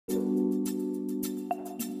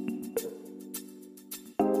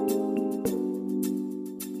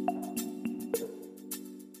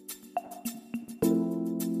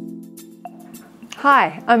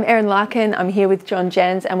Hi, I'm Erin Larkin. I'm here with John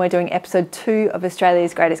Jens and we're doing episode 2 of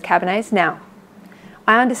Australia's Greatest Cabernets. Now,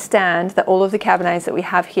 I understand that all of the Cabernets that we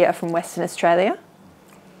have here are from Western Australia.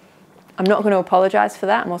 I'm not going to apologise for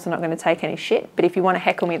that. I'm also not going to take any shit. But if you want to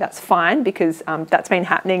heckle me, that's fine because that's been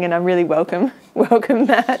happening and I really welcome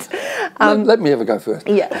that. Let me have a go first.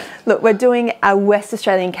 Yeah. Look, we're doing a West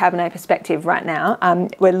Australian Cabernet perspective right now.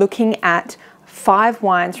 We're looking at 5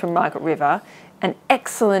 wines from Margaret River, an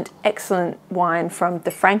excellent wine from the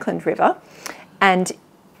Frankland River, and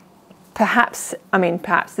perhaps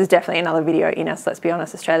there's definitely another video in us, let's be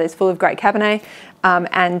honest. Australia's full of great Cabernet,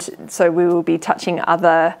 and so we will be touching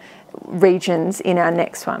other regions in our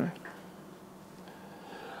next one.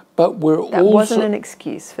 But that wasn't an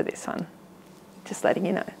excuse for this one, just letting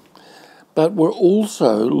you know. But we're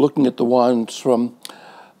also looking at the wines from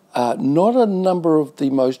not a number of the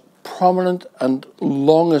most prominent and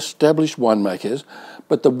long-established winemakers,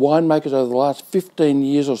 but the winemakers over the last 15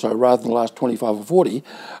 years or so, rather than the last 25 or 40,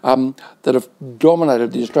 that have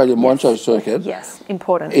dominated the Australian wine show circuit. Yes,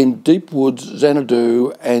 important. In Deep Woods,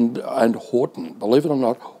 Xanadu and Houghton. Believe it or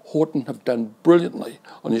not, Houghton have done brilliantly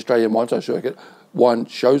on the Australian wine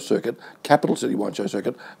show circuit, capital city wine show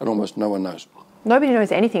circuit, and almost no one knows. Nobody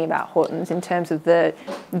knows anything about Houghton's in terms of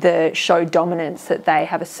the show dominance that they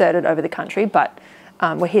have asserted over the country, but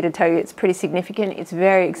we're here to tell you it's pretty significant, it's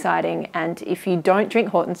very exciting, and if you don't drink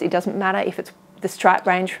Houghton's, it doesn't matter if it's the stripe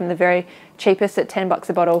range from the very cheapest at $10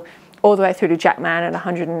 a bottle all the way through to Jack Mann at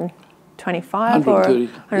 125 or 130,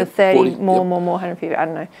 yep, 40, more, 150, I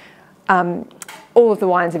don't know. All of the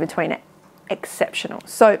wines in between are exceptional.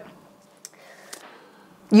 So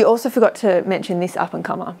you also forgot to mention this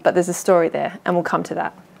up-and-comer, but there's a story there, and we'll come to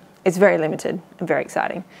that. It's very limited and very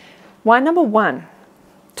exciting. Wine number 1.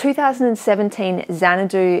 2017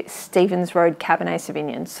 Xanadu Stevens Road Cabernet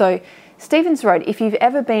Sauvignon. So Stevens Road, if you've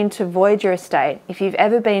ever been to Voyager Estate, if you've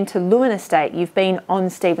ever been to Lewin Estate, you've been on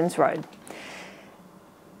Stevens Road.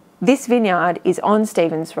 This vineyard is on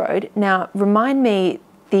Stevens Road. Now, remind me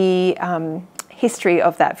the history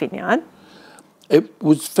of that vineyard. It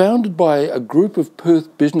was founded by a group of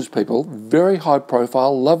Perth business people, very high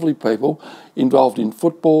profile, lovely people, involved in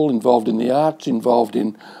football, involved in the arts, involved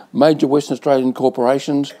in major Western Australian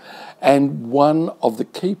corporations, and one of the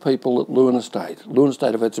key people at Lewin Estate. Lewin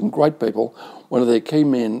Estate have had some great people. One of their key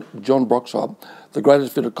men, John Broxop, the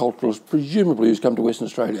greatest viticulturalist presumably who's come to Western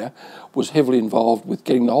Australia, was heavily involved with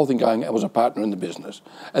getting the whole thing going and was a partner in the business.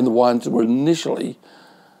 And the wines were initially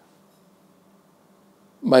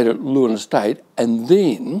made at Lewin Estate, and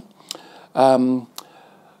then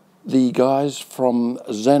the guys from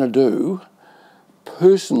Xanadu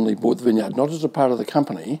personally bought the vineyard, not as a part of the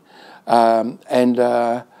company, and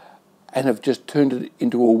have just turned it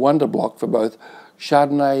into a wonder block for both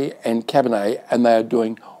Chardonnay and Cabernet, and they are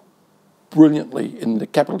doing brilliantly in the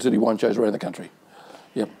capital city wine shows around the country.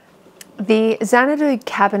 Yep. The Xanadu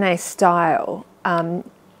Cabernet style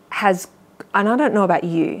has, and I don't know about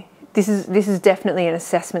you, this is definitely an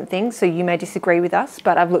assessment thing, so you may disagree with us,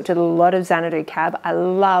 but I've looked at a lot of Xanadu Cab. I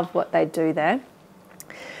love what they do there.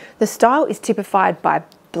 The style is typified by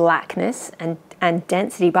blackness and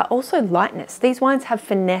density, but also lightness. These wines have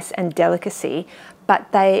finesse and delicacy, but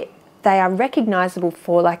they are recognisable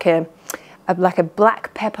for like a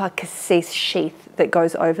black pepper cassis sheath that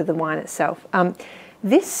goes over the wine itself.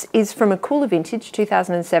 This is from a cooler vintage,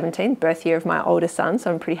 2017, birth year of my older son, so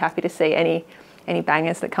I'm pretty happy to see any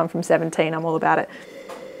bangers that come from 17, I'm all about it.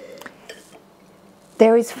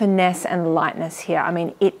 There is finesse and lightness here. I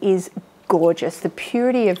mean, it is gorgeous. The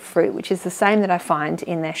purity of fruit, which is the same that I find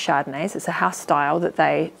in their Chardonnays. It's a house style that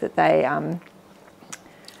they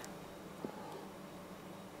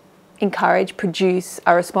encourage, produce,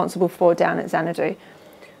 are responsible for down at Xanadu.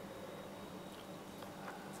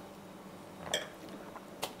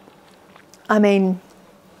 I mean,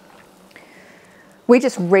 we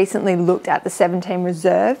just recently looked at the 17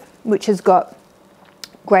 Reserve, which has got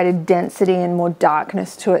greater density and more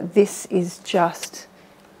darkness to it. This is just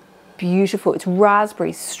beautiful. It's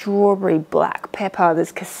raspberry, strawberry, black pepper,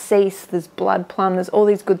 there's cassis, there's blood plum, there's all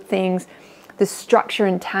these good things. There's structure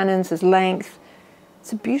and tannins, there's length.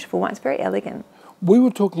 It's a beautiful wine, it's very elegant. We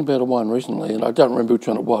were talking about a wine recently, and I don't remember which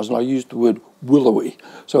one it was, and I used the word willowy.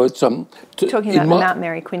 So it's talking about the Mount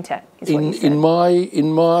Mary Quintet. Is what you said.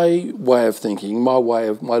 In my way of thinking, my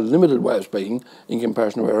limited way of speaking, in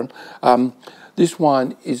comparison to Erin, this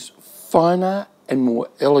wine is finer and more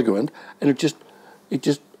elegant, and it just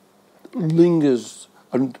lingers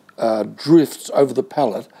and drifts over the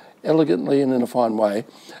palate elegantly and in a fine way,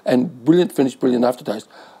 and brilliant finish, brilliant aftertaste,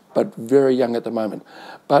 but very young at the moment.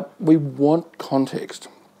 But we want context.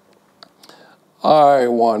 I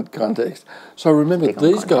want context. So remember, Big on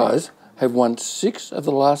these context. guys have won 6 of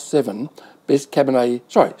the last 7 best Cabernet.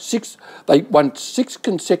 Sorry, 6. They won 6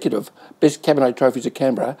 consecutive best Cabernet trophies at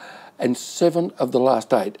Canberra, and 7 of the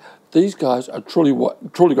last 8. These guys are truly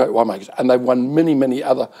great winemakers, and they've won many, many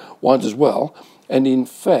other wines as well. And in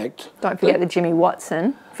fact, Don't forget the Jimmy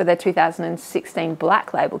Watson for their 2016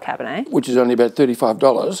 Black Label Cabernet. which is only about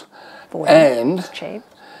 $35, 40. and It's cheap.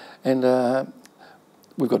 and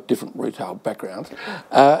we've got different retail backgrounds,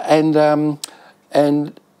 and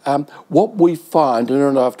what we find,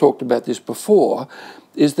 and I've talked about this before,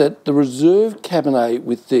 is that the reserve Cabernet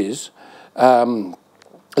with this, the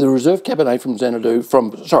reserve Cabernet from Xanadu,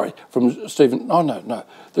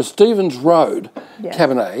 the Stevens Road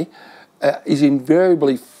Cabernet is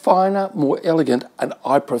invariably finer, more elegant, and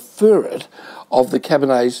I prefer it of the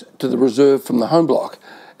Cabernets to the reserve from the home block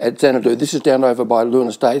at Xanadu. This is down over by Lewin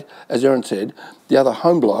Estate, as Erin said, the other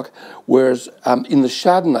home block, whereas in the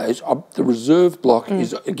Chardonnays, the reserve block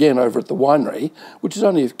is again over at the winery, which is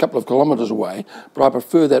only a couple of kilometres away, but I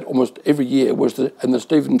prefer that almost every year, whereas in the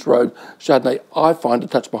Stevens Road Chardonnay, I find a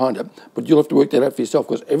touch behind it, but you'll have to work that out for yourself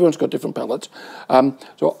because everyone's got different palates.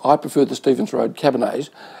 So I prefer the Stevens Road Cabernets,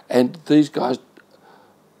 and these guys,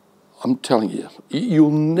 I'm telling you, you'll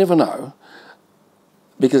never know,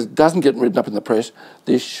 because it doesn't get written up in the press,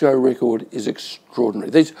 their show record is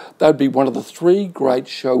extraordinary. They'd be one of the 3 great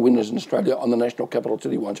show winners in Australia on the National Capital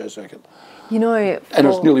City Wine Show circuit. You know, And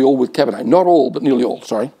it's nearly all with Cabernet. Not all, but nearly all,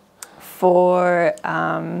 sorry. for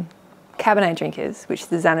Cabernet drinkers, which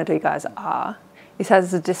the Xanadu guys are, this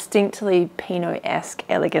has a distinctly Pinot-esque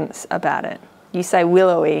elegance about it. You say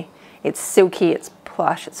willowy, it's silky, it's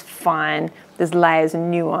plush, it's fine, there's layers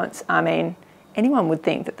and nuance. I mean, anyone would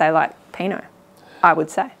think that they like Pinot, I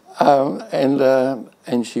would say.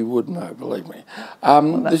 And she would know, believe me.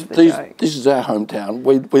 That's the joke. This is our hometown.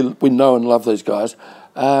 We know and love these guys.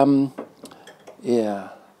 Yeah.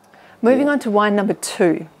 Moving on to wine number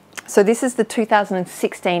 2. So this is the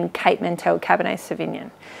 2016 Cape Mentelle Cabernet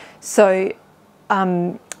Sauvignon. So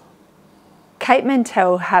Cape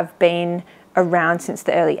Mentelle have been around since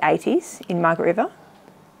the early 80s in Margaret River,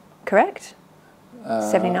 correct?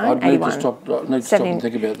 79, I'd 81. need to stop and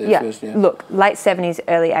think about that first. Yeah. Look, late 70s,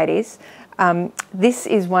 early 80s. This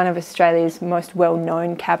is one of Australia's most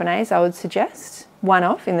well-known Cabernets, I would suggest. One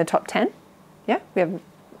off in the top 10. Yeah, we have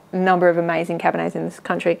a number of amazing Cabernets in this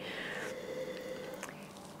country.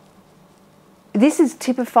 This is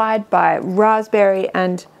typified by raspberry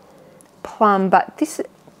and plum, but this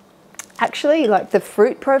actually, like, the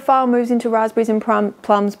fruit profile moves into raspberries and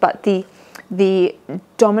plums, but the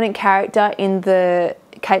dominant character in the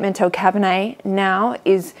Cape Mentelle Cabernet now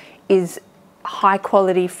is high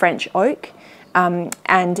quality French oak and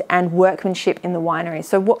workmanship in the winery.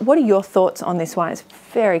 So what are your thoughts on this wine? It's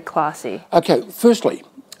very classy. Okay, firstly,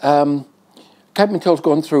 Cape Mentelle's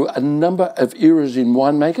gone through a number of eras in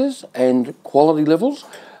winemakers and quality levels.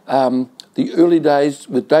 The early days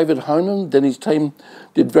with David Houghton, then his team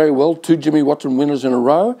did very well, 2 Jimmy Watson winners in a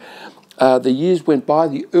row. The years went by.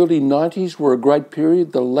 The early 90s were a great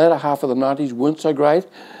period. The latter half of the 90s weren't so great.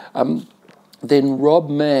 Then Rob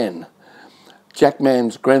Mann, Jack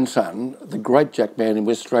Mann's grandson, the great Jack Mann in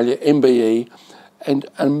West Australia, MBE, and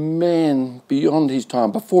a man beyond his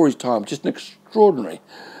time, before his time, just an extraordinary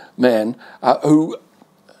man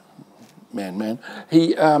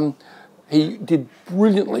he did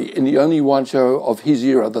brilliantly in the only wine show of his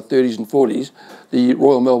era, the 30s and 40s, the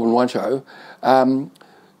Royal Melbourne Wine Show.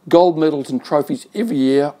 Gold medals and trophies every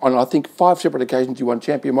year. On, I think, 5 separate occasions he won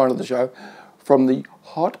champion wine of the show from the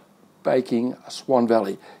hot baking Swan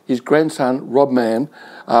Valley. His grandson, Rob Mann,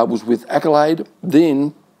 was with Accolade,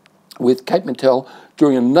 then with Cape Mentelle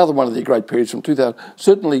during another one of their great periods from 2000.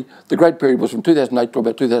 Certainly the great period was from 2008 to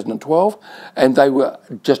about 2012, and they were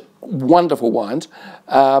just wonderful wines.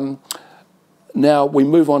 Now we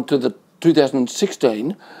move on to the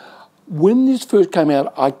 2016. When this first came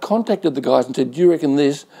out, I contacted the guys and said, do you reckon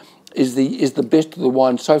this is the best of the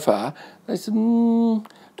wine so far? They said,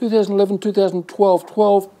 2011, 2012,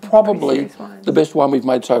 12, probably the best wine we've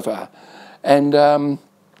made so far. And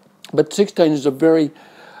but 16 is a very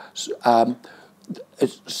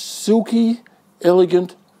it's silky,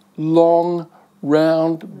 elegant, long,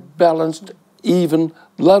 round, balanced, even,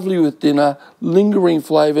 lovely with dinner, lingering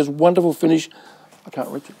flavours, wonderful finish. I can't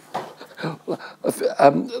reach it.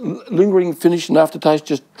 Lingering finish and aftertaste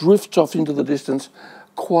just drifts off into the distance,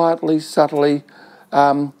 quietly, subtly.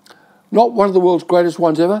 Not one of the world's greatest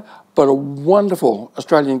wines ever, but a wonderful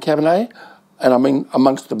Australian Cabernet, and I mean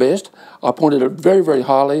amongst the best. I pointed it very, very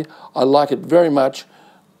highly. I like it very much.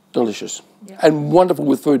 Delicious. Yep. And wonderful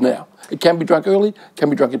with food now. It can be drunk early, can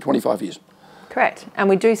be drunk in 25 years. Correct. And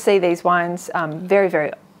we do see these wines very,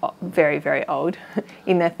 very old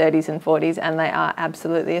in their 30s and 40s, and they are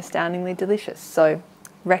absolutely astoundingly delicious. So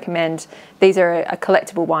recommend. These are a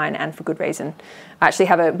collectible wine, and for good reason. I actually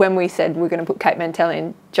have when we said we're going to put Cape Mentelle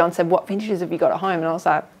in, John said, what vintages have you got at home? And I was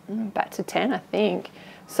like, back to 10, I think.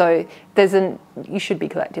 So you should be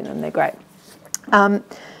collecting them, they're great.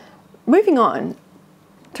 Moving on,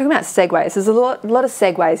 talking about segues, there's a lot of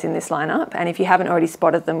segues in this lineup, and if you haven't already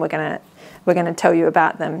spotted them, we're going to tell you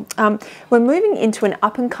about them. We're moving into an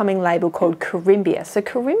up-and-coming label called Corymbia. So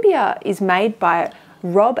Corymbia is made by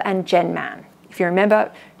Rob and Jen Mann. If you remember,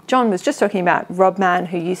 John was just talking about Rob Mann,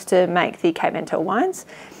 who used to make the Cape Mentelle wines.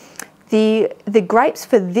 The grapes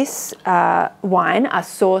for this wine are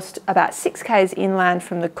sourced about 6 k's inland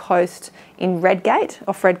from the coast in Redgate,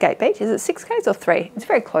 off Redgate Beach. Is it 6 k's or 3? It's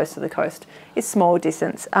very close to the coast. It's small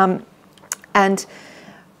distance. And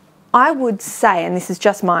I would say, and this is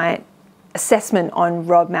just my assessment on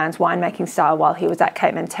Rob Mann's winemaking style while he was at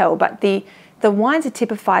Cape Mentelle, but the wines are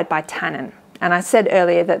typified by tannin. And I said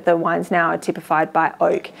earlier that the wines now are typified by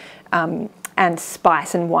oak and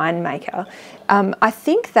spice and winemaker. I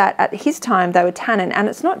think that at his time they were tannin, and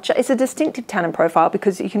it's a distinctive tannin profile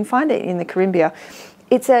because you can find it in the Corymbia.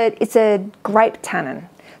 It's a grape tannin.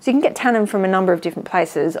 So you can get tannin from a number of different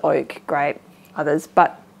places, oak, grape, others,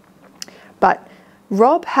 but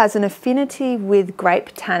Rob has an affinity with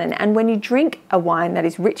grape tannin, and when you drink a wine that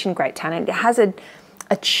is rich in grape tannin, it has a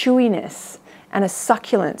chewiness and a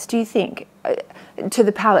succulence, do you think, to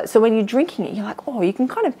the palate. So when you're drinking it, you're like, oh, you can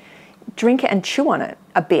kind of drink it and chew on it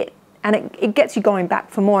a bit, and it gets you going back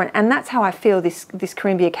for more. And that's how I feel this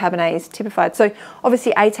Corymbia Cabernet is typified. So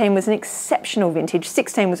obviously 18 was an exceptional vintage,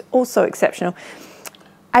 16 was also exceptional.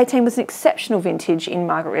 18 was an exceptional vintage in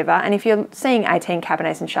Margaret River, and if you're seeing 18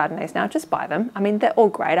 Cabernets and Chardonnays now, just buy them. I mean, they're all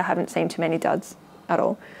great. I haven't seen too many duds at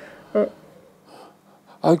all.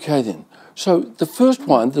 Okay then. So the first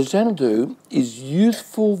one, the Xanadu, is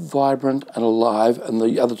youthful, vibrant and alive, and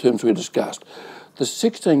the other terms we discussed. The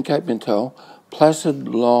 16 Cape Mentelle, placid,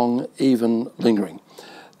 long, even, lingering.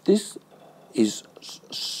 This is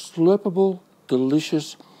slurpable,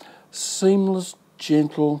 delicious, seamless,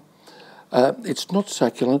 gentle. It's not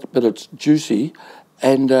succulent, but it's juicy,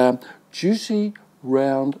 and juicy,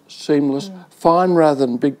 round, seamless, fine rather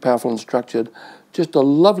than big, powerful and structured. Just a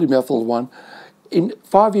lovely mouthful of wine.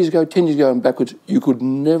 5 years ago, 10 years ago and backwards, you could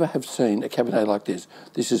never have seen a Cabernet like this.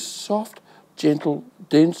 This is soft, gentle,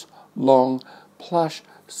 dense, long, plush,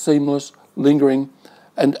 seamless, lingering,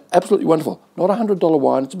 and absolutely wonderful. Not a $100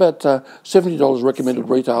 wine. It's about $70 recommended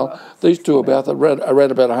retail. These two are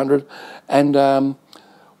around about 100, and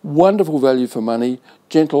wonderful value for money,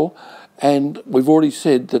 gentle, and we've already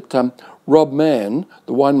said that Rob Mann,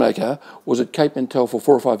 the winemaker, was at Cape Mentelle for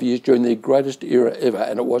 4 or 5 years during their greatest era ever,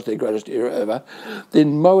 and it was their greatest era ever.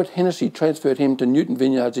 Then Moet Hennessy transferred him to Newton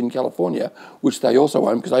Vineyards in California, which they also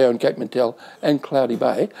own because they own Cape Mentelle and Cloudy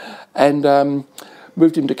Bay, and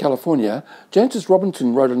moved him to California. Jancis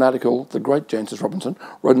Robinson wrote an article, the great Jancis Robinson,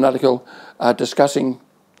 wrote an article discussing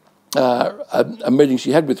a meeting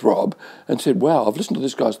she had with Rob, and said, wow, I've listened to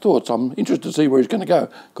this guy's thoughts. I'm interested to see where he's going to go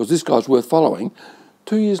because this guy's worth following.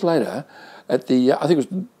 2 years later, at the, I think it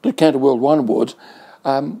was the Cantor World Wine Awards,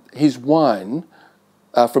 his wine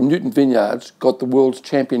from Newton Vineyards got the world's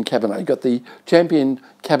champion Cabernet, got the champion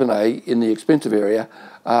Cabernet in the expensive area,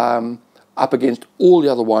 up against all the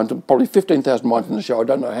other wines, probably 15,000 wines in the show. I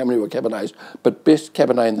don't know how many were Cabernets, but best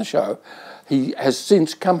Cabernet in the show. He has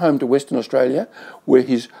since come home to Western Australia, where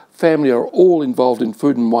his family are all involved in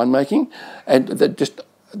food and winemaking, and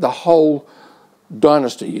the whole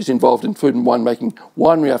dynasty is involved in food and winemaking,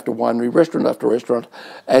 winery after winery, restaurant after restaurant,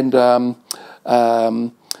 and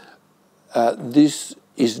this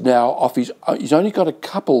is now off he's only got a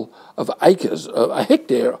couple of acres, a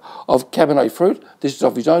hectare of Cabernet fruit. This is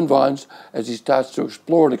off his own vines as he starts to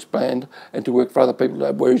explore and expand and to work for other people,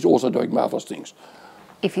 where he's also doing marvellous things.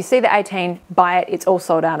 If you see the 18, buy it. It's all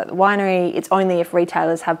sold out at the winery. It's only if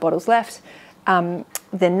retailers have bottles left.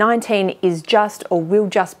 The 19 is just or will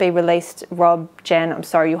just be released. Rob, Jen, I'm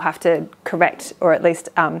sorry, you'll have to correct or at least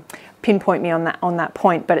pinpoint me on that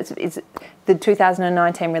point. But it's the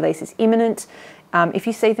 2019 release is imminent. If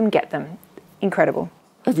you see them, get them. Incredible.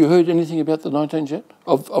 Have you heard anything about the 19s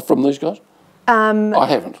yet from these guys? I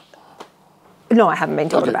haven't. No, I haven't been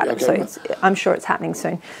told about it, so I'm sure it's happening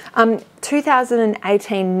soon.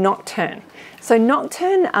 2018 Nocturne. So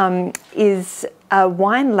Nocturne is a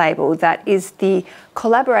wine label that is the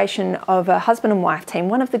collaboration of a husband and wife team,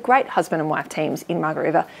 one of the great husband and wife teams in Margaret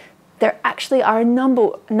River. There actually are a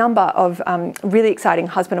number of really exciting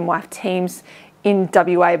husband and wife teams in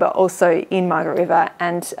WA, but also in Margaret River,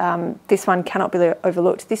 and this one cannot be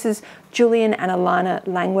overlooked. This is Julian and Alana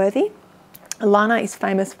Langworthy. Alana is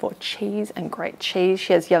famous for cheese and great cheese.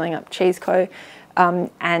 She has Yelling Up Cheese Co.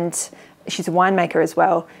 And she's a winemaker as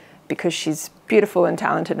well, because she's beautiful and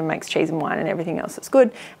talented and makes cheese and wine and everything else that's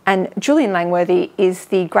good. And Julian Langworthy is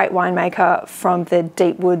the great winemaker from the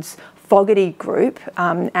Deep Woods Fogarty group,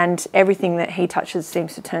 and everything that he touches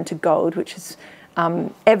seems to turn to gold, which is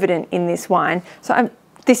evident in this wine. So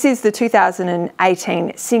this is the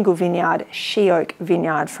 2018 single vineyard Sheoak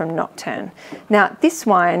vineyard from Nocturne. Now this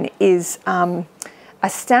wine is a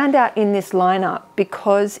standout in this lineup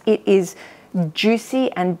because it is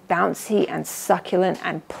juicy and bouncy and succulent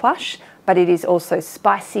and plush, but it is also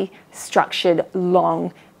spicy, structured,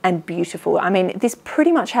 long and beautiful. I mean, this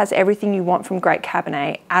pretty much has everything you want from great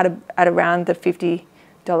Cabernet at around the $50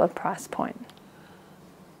 price point.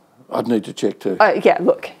 I'd need to check too. Yeah,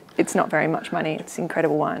 look, it's not very much money. It's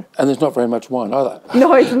incredible wine. And there's not very much wine either.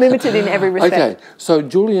 No, it's limited in every respect. Okay, so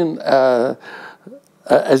Julian, as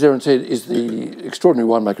Erin said, is the extraordinary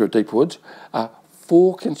winemaker at Deep Woods.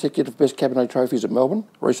 4 consecutive Best Cabernet trophies at Melbourne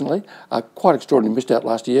recently. Quite extraordinary, missed out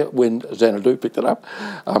last year when Xanadu picked it up.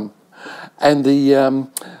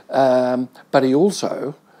 But he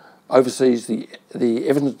also oversees the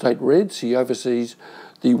Evans Tate Reds. He oversees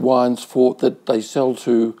the wines that they sell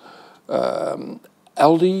to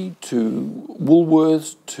Aldi, to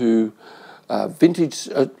Woolworths, to vintage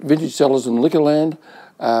sellers in Liquorland.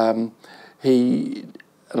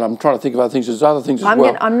 And I'm trying to think of other things. There's other things as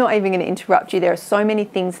well. I'm not even going to interrupt you. There are so many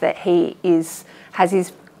things that he has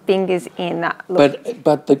his fingers in. That look,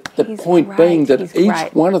 but the point being that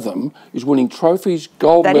each one of them is winning trophies,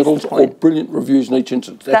 gold medals, or brilliant reviews in each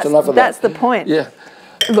instance. That's enough of that. That's the point. Yeah.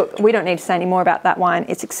 Look, we don't need to say any more about that wine.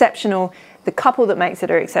 It's exceptional. The couple that makes it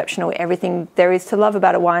are exceptional. Everything there is to love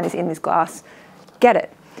about a wine is in this glass. Get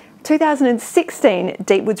it. 2016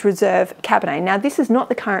 Deep Woods Reserve Cabernet. Now, this is not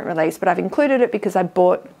the current release, but I've included it because I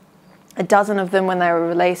bought a dozen of them when they were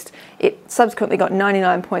released. It subsequently got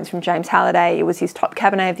 99 points from James Halliday. It was his top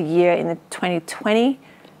Cabernet of the year in the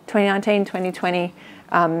 2019, 2020,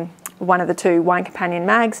 one of the 2 Wine Companion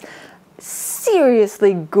mags.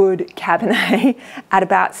 Seriously good Cabernet at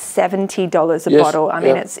about $70 a bottle. I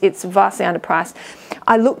mean, it's vastly underpriced.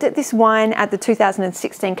 I looked at this wine at the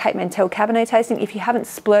 2016 Cape Mentelle Cabernet tasting. If you haven't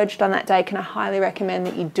splurged on that day, can I highly recommend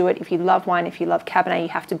that you do it. If you love wine, if you love Cabernet, you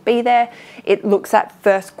have to be there. It looks at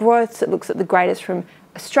first growths. It looks at the greatest from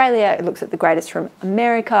Australia. It looks at the greatest from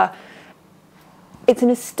America. It's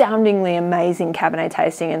an astoundingly amazing Cabernet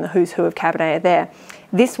tasting, and the who's who of Cabernet are there.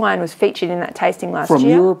 This wine was featured in that tasting last year. From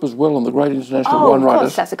Europe as well, on the great international wine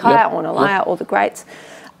writers. Oh, of course, Sassicaia, Ornellaia, all the greats.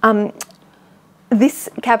 This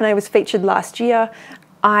Cabernet was featured last year.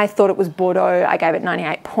 I thought it was Bordeaux. I gave it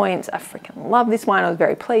 98 points. I freaking love this wine. I was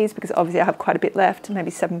very pleased because obviously I have quite a bit left,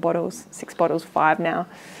 maybe 7 bottles, 6 bottles, 5 now.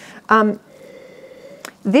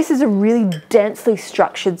 This is a really densely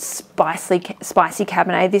structured, spicy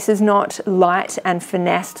Cabernet. This is not light and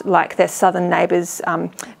finessed like their southern neighbours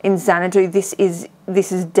in Xanadu. This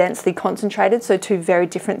is densely concentrated, so 2 very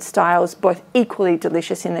different styles, both equally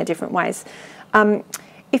delicious in their different ways.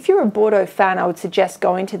 If you're a Bordeaux fan, I would suggest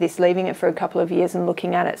going to this, leaving it for a couple of years and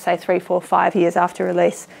looking at it, say 3, 4, 5 years after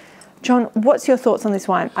release. John, what's your thoughts on this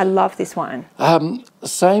wine? I love this wine.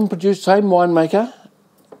 Same producer, same winemaker.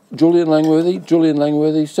 Julian Langworthy,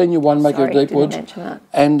 senior winemaker at Deep Woods. Mention that.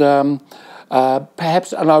 And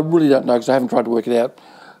perhaps, and I really don't know because I haven't tried to work it out,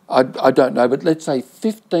 I don't know, but let's say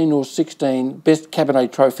 15 or 16 best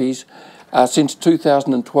Cabernet trophies since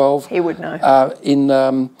 2012. He would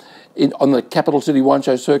know. On the Capital City Wine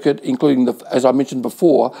Show circuit, including, as I mentioned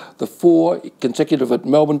before, the 4 consecutive at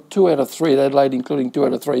Melbourne, 2 out of 3 at Adelaide, including 2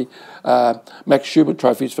 out of 3 Max Schubert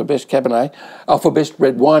trophies for best Cabernet, for best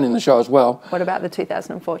red wine in the show as well. What about the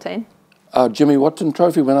 2014? Jimmy Watson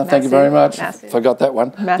trophy winner, thank you very much. Massive. Forgot that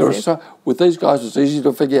one. Massive. With these guys, it's easy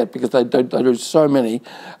to forget because they do so many.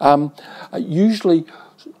 Usually,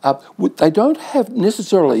 they don't have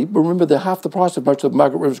necessarily, remember they're half the price of most of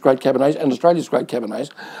Margaret River's great Cabernets and Australia's great Cabernets,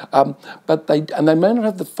 but they may not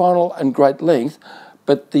have the final and great length,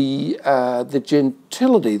 but the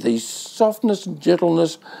gentility, the softness and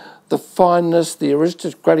gentleness, the fineness, the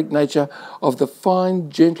aristocratic nature of the fine,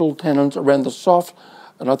 gentle tannins around the soft,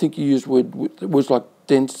 and I think you used words like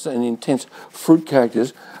dense and intense fruit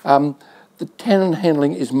characters. The tannin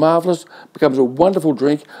handling is marvellous, becomes a wonderful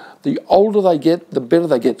drink. The older they get, the better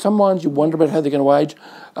they get. Some wines you wonder about how they're going to age.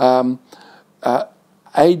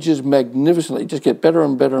 Ages magnificently, just get better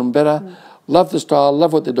and better and better. Mm. Love the style,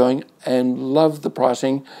 love what they're doing, and love the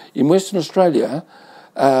pricing. In Western Australia,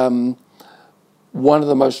 one of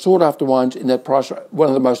the most sought after wines in that price, one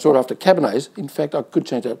of the most sought after Cabernets. In fact, I could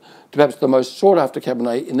change that to perhaps the most sought after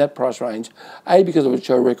Cabernet in that price range. A, because of its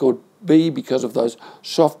show record. B, because of those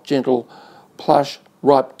soft, gentle, plush,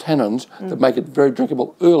 ripe tannins that make it very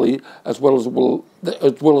drinkable early, as well as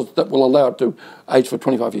that will allow it to age for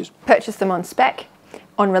 25 years. Purchase them on spec,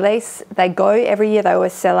 on release. They go every year. They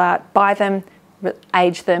always sell out. Buy them,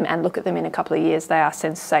 age them, and look at them in a couple of years. They are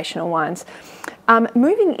sensational wines.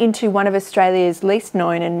 Moving into one of Australia's least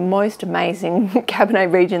known and most amazing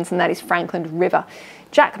Cabernet regions, and that is Frankland River.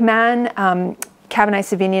 Jack Mann Cabernet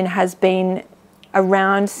Sauvignon has been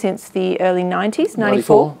around since the early 90s,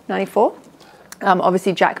 94.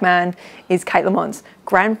 Obviously, Jack Mann is Kate Lamont's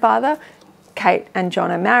grandfather. Kate and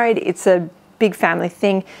John are married. It's a big family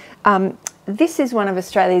thing. This is one of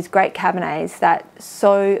Australia's great Cabernets that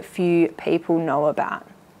so few people know about.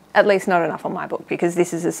 At least not enough on my book, because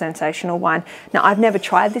this is a sensational wine. Now, I've never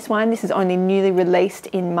tried this wine. This is only newly released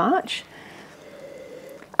in March.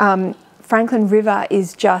 Frankland River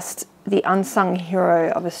is just the unsung hero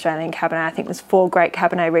of Australian Cabernet. I think there's 4 great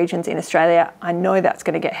Cabernet regions in Australia. I know that's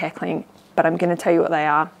going to get heckling, but I'm going to tell you what they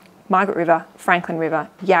are. Margaret River, Frankland River,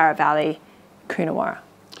 Yarra Valley, Coonawarra.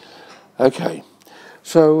 Okay,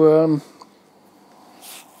 so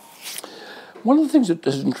one of the things that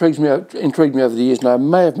has intrigued me over the years, and I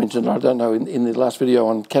may have mentioned, I don't know, in the last video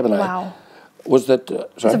on Cabernet, wow, was that...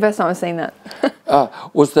 It's the first time I've seen that.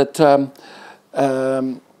 Was that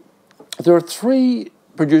there are 3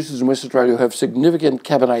 producers in West Australia who have significant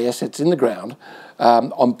Cabernet assets in the ground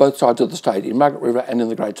on both sides of the state, in Margaret River and in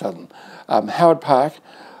the Great Southern. Howard Park,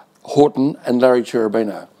 Houghton and Larry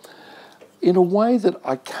Cherubino. In a way that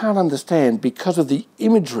I can't understand because of the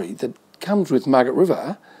imagery that comes with Margaret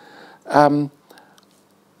River,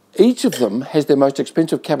 each of them has their most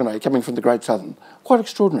expensive Cabernet coming from the Great Southern. Quite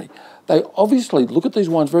extraordinary. They obviously look at these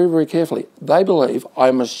wines very, very carefully. They believe,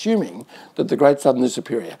 I'm assuming, that the Great Southern is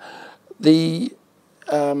superior. The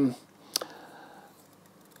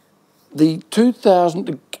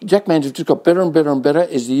 2000, Jack Mann's have just got better and better and better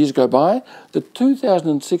as the years go by. The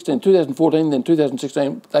 2016, 2014, then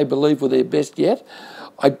 2016, they believe were their best yet.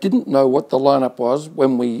 I didn't know what the lineup was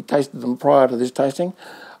when we tasted them prior to this tasting.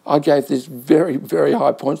 I gave this very, very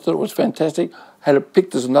high points, thought it was fantastic. Had it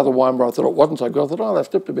picked as another wine where I thought it wasn't so good. I thought, oh, they've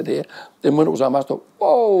slipped a bit here. Then when it was I thought,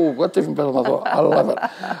 whoa, that's even better than I thought. I love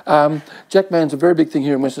it. Jack Mann's a very big thing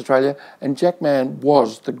here in West Australia, and Jack Mann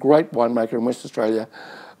was the great winemaker in West Australia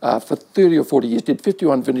for 30 or 40 years, did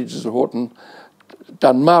 51 vintages at Houghton,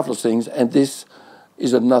 done marvellous things, and this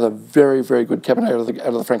is another very, very good Cabernet out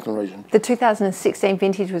of the Frankland region. The 2016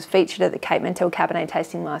 vintage was featured at the Cape Mentelle Cabernet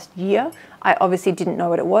tasting last year. I obviously didn't know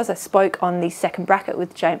what it was. I spoke on the second bracket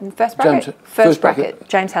with first bracket,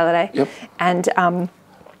 James Halliday. Yep. And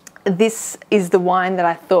this is the wine that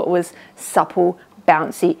I thought was supple,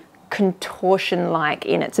 bouncy, contortion-like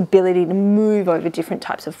in its ability to move over different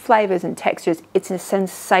types of flavours and textures. It's a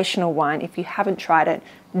sensational wine. If you haven't tried it,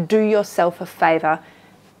 do yourself a favour.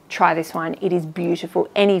 Try this wine. It is beautiful.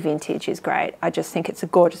 Any vintage is great. I just think it's a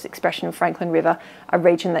gorgeous expression of Frankland River, a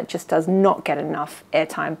region that just does not get enough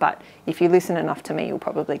airtime, but if you listen enough to me, you'll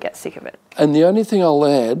probably get sick of it. And the only thing I'll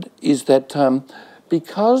add is that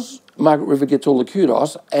because Margaret River gets all the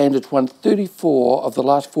kudos and it's won 34 of the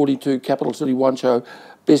last 42 Capital City Wine Show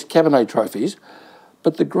Best Cabernet trophies,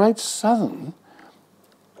 but the Great Southern,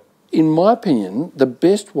 in my opinion, the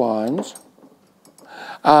best wines,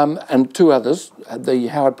 and 2 others, the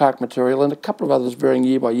Howard Park material and a couple of others varying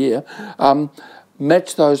year by year,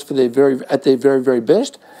 match those for at their very, very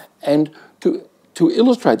best. And to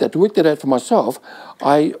illustrate that, to work that out for myself,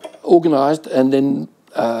 I organised and then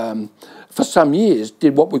for some years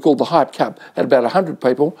did what we called the Hype Cup. Had about 100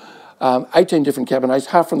 people, 18 different Cabernets,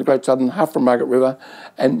 half from the Great Southern, half from Margaret River,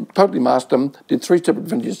 and totally mastered them, did 3 separate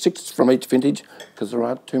vintages, 6 from each vintage, because there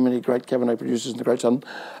aren't too many great Cabernet producers in the Great Southern.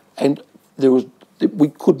 And we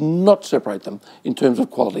could not separate them in terms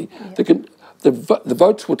of quality. Yeah. The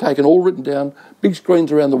votes were taken, all written down, big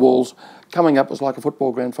screens around the walls. Coming up was like a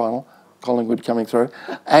football grand final, Collingwood coming through.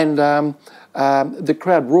 And the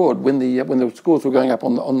crowd roared when the scores were going up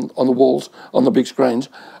on the walls, on the big screens.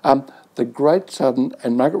 The Great Southern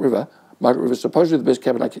and Margaret River, supposedly the best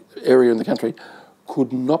Cabernet area in the country,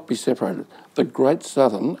 could not be separated. The Great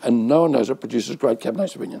Southern, and no one knows it, produces great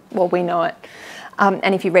Cabernet Sauvignon. Well, we know it.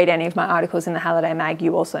 And if you read any of my articles in the Halliday Mag,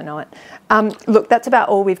 you also know it. Look, that's about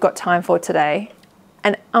all we've got time for today.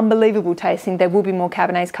 An unbelievable tasting. There will be more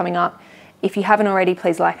Cabernets coming up. If you haven't already,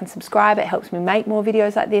 please like and subscribe. It helps me make more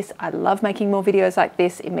videos like this. I love making more videos like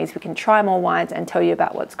this. It means we can try more wines and tell you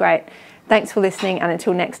about what's great. Thanks for listening, and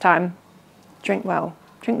until next time, drink well,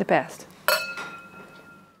 drink the best.